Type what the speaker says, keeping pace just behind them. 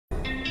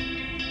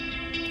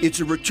It's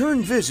a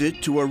return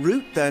visit to a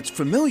route that's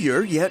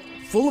familiar yet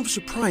full of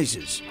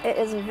surprises. It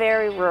is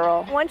very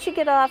rural. Once you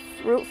get off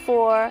Route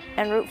 4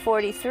 and Route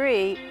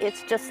 43,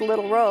 it's just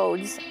little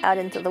roads out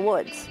into the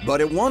woods. But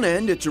at one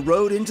end, it's a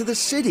road into the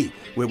city,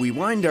 where we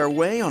wind our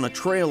way on a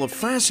trail of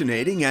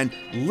fascinating and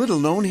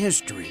little-known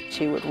history.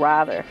 She would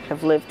rather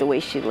have lived the way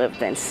she lived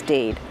than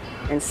stayed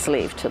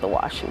enslaved to the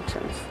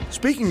Washingtons.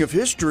 Speaking of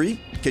history,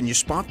 can you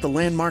spot the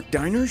landmark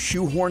diner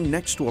shoehorned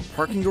next to a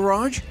parking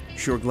garage?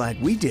 Sure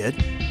glad we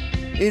did.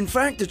 In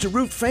fact, it's a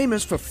route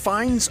famous for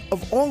finds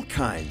of all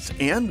kinds,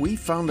 and we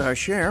found our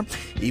share,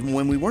 even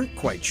when we weren't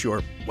quite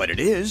sure what it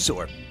is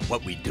or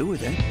what we'd do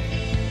with it.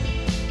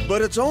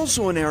 But it's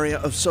also an area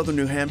of southern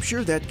New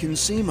Hampshire that can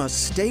seem a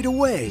state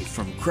away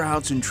from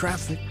crowds and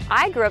traffic.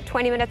 I grew up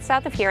 20 minutes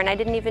south of here, and I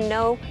didn't even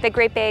know that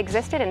Great Bay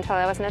existed until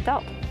I was an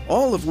adult.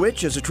 All of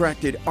which has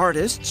attracted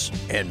artists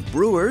and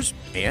brewers,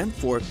 and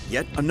for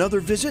yet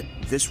another visit,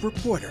 this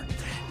reporter.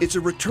 It's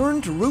a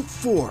return to Route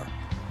 4,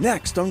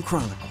 next on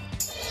Chronicle.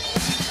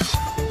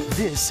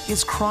 This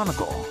is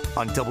Chronicle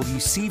on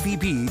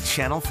WCVB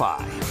Channel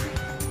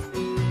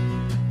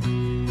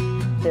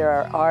 5. There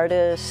are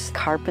artists,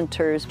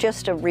 carpenters,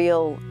 just a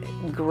real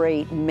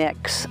great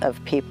mix of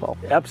people.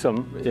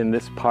 Epsom in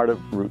this part of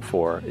Route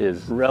 4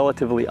 is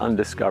relatively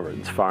undiscovered.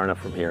 It's far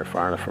enough from here,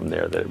 far enough from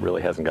there that it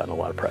really hasn't gotten a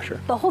lot of pressure.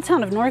 The whole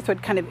town of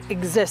Northwood kind of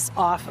exists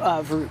off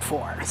of Route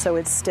 4, so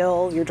it's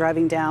still, you're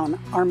driving down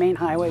our main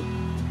highway.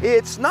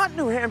 It's not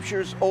New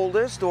Hampshire's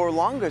oldest or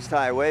longest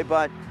highway,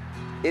 but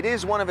it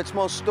is one of its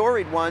most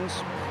storied ones,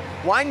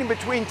 winding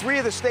between three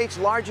of the state's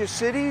largest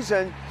cities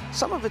and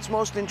some of its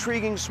most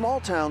intriguing small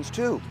towns,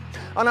 too.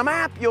 On a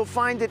map, you'll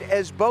find it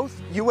as both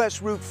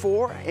U.S. Route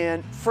 4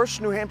 and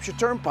First New Hampshire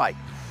Turnpike,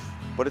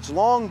 but it's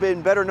long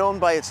been better known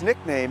by its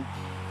nickname,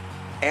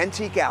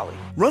 Antique Alley.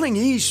 Running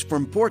east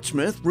from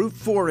Portsmouth, Route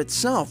 4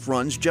 itself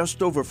runs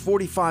just over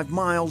 45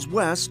 miles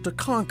west to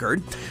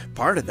Concord.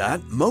 Part of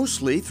that,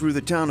 mostly through the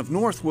town of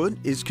Northwood,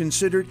 is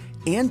considered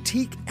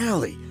Antique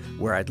Alley,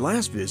 where I'd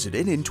last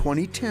visited in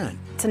 2010.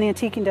 It's an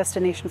antiquing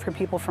destination for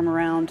people from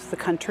around the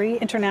country.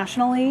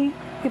 Internationally,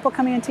 people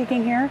coming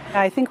antiquing here.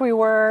 I think we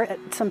were, at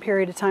some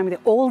period of time, the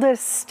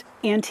oldest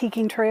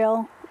antiquing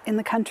trail in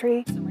the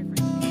country.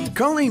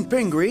 Colleen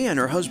Pingree and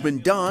her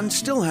husband Don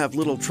still have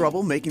little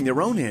trouble making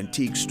their own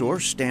antique store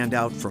stand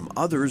out from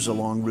others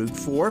along Route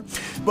 4.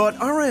 But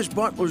R.S.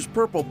 Butler's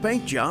purple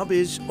paint job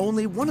is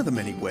only one of the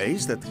many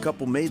ways that the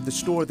couple made the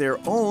store their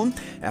own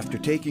after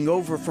taking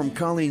over from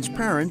Colleen's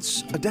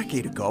parents a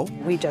decade ago.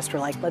 We just were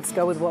like, let's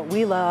go with what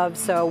we love.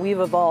 So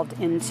we've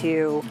evolved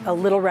into a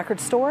little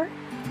record store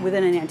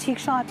within an antique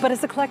shop, but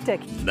it's eclectic.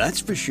 That's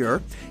for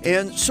sure.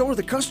 And so are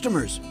the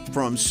customers,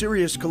 from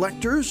serious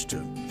collectors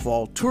to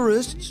fall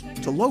tourists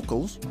to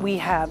locals. We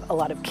have a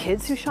lot of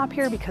kids who shop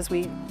here because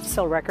we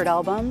sell record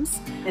albums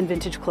and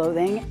vintage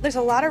clothing. There's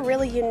a lot of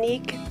really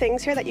unique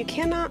things here that you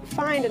cannot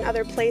find in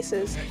other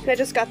places. And I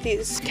just got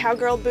these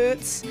cowgirl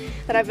boots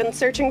that I've been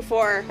searching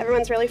for.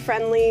 Everyone's really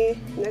friendly,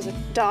 and there's a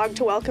dog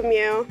to welcome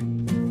you.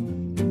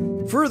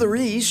 Further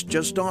east,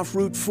 just off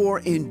Route 4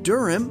 in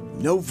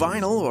Durham, no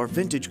vinyl or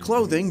vintage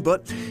clothing,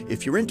 but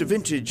if you're into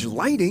vintage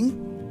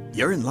lighting,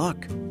 you're in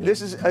luck.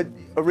 This is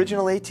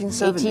original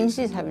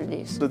 1870s?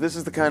 1870s. So this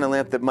is the kind of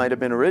lamp that might have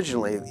been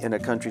originally in a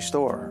country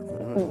store.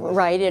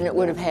 Right, and it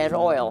would have had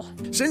oil.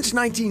 Since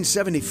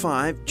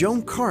 1975,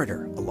 Joan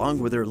Carter, along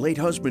with her late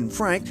husband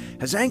Frank,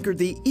 has anchored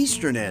the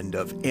eastern end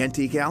of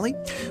Antique Alley.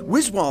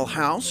 Wiswall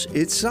House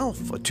itself,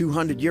 a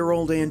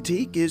 200-year-old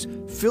antique, is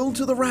filled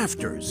to the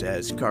rafters,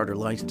 as Carter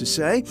likes to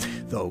say,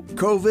 though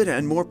COVID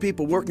and more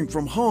people working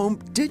from home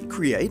did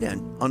create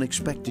an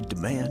unexpected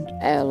demand.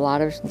 A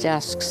lot of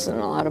desks and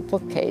a lot of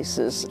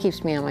bookcases.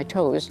 Keeps me on my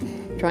toes,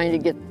 trying to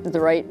get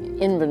the right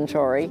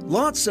inventory.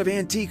 Lots of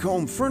antique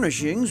home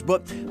furnishings,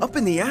 but up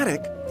in the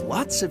attic,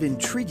 lots of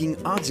intriguing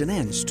odds and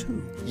ends,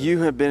 too. You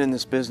have been in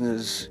this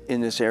business in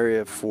this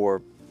area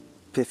for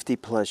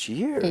 50-plus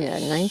years. Yeah,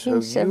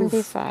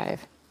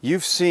 1975. So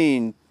you've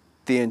seen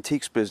the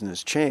antiques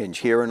business change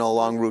here and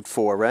along Route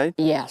 4, right?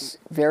 Yes,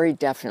 very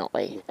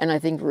definitely. And I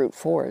think Route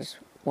 4 is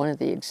one of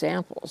the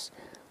examples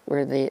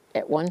where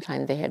at one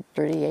time they had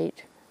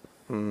 38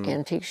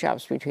 antique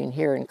shops between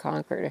here and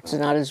Concord. It's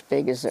not as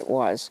big as it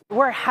was.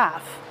 We're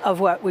half of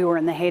what we were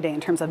in the heyday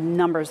in terms of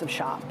numbers of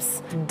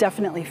shops.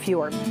 Definitely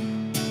fewer.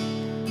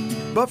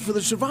 But for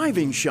the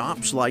surviving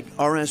shops like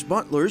R.S.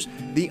 Butler's,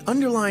 the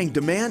underlying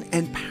demand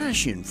and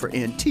passion for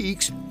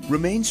antiques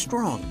remains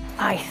strong.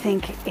 I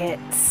think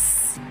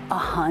it's a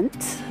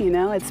hunt, you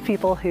know? It's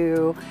people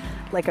who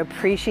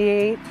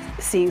appreciate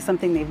seeing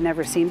something they've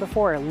never seen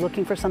before or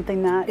looking for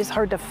something that is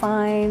hard to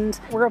find.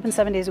 We're open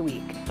 7 days a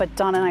week, but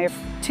Donna and I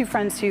have two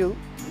friends who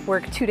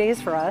work 2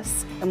 days for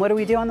us. And what do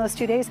we do on those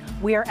 2 days?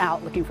 We are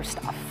out looking for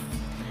stuff.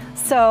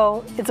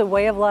 So it's a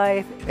way of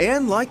life.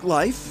 And like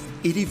life,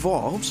 it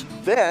evolves.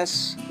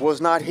 This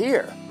was not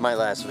here, my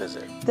last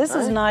visit. This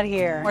is not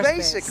here.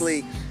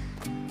 Basically,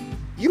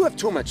 You have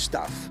too much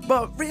stuff.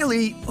 But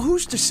really,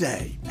 who's to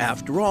say?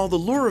 After all, the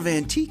lure of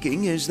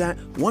antiquing is that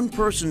one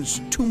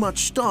person's too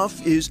much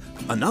stuff is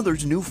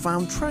another's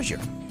newfound treasure.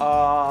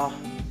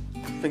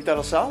 Think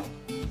that'll sell?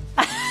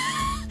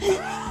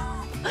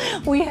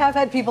 We have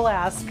had people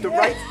ask. The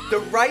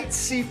right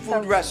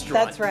seafood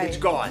restaurant. That's right. It's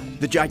gone.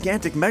 The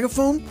gigantic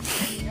megaphone?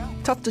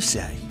 Tough to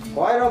say.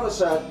 Quiet on the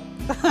set.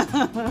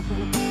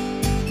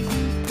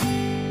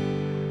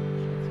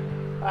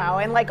 Wow,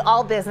 and like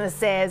all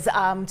businesses,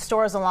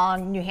 stores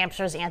along New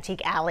Hampshire's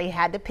Antique Alley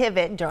had to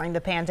pivot during the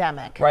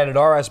pandemic. Right, at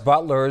R.S.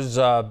 Butler's,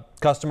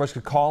 customers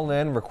could call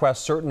in,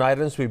 request certain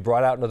items to be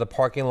brought out into the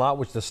parking lot,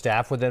 which the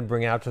staff would then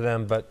bring out to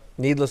them. But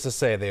needless to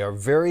say, they are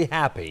very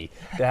happy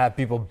to have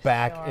people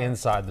back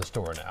inside the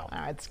store now.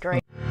 It's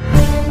great.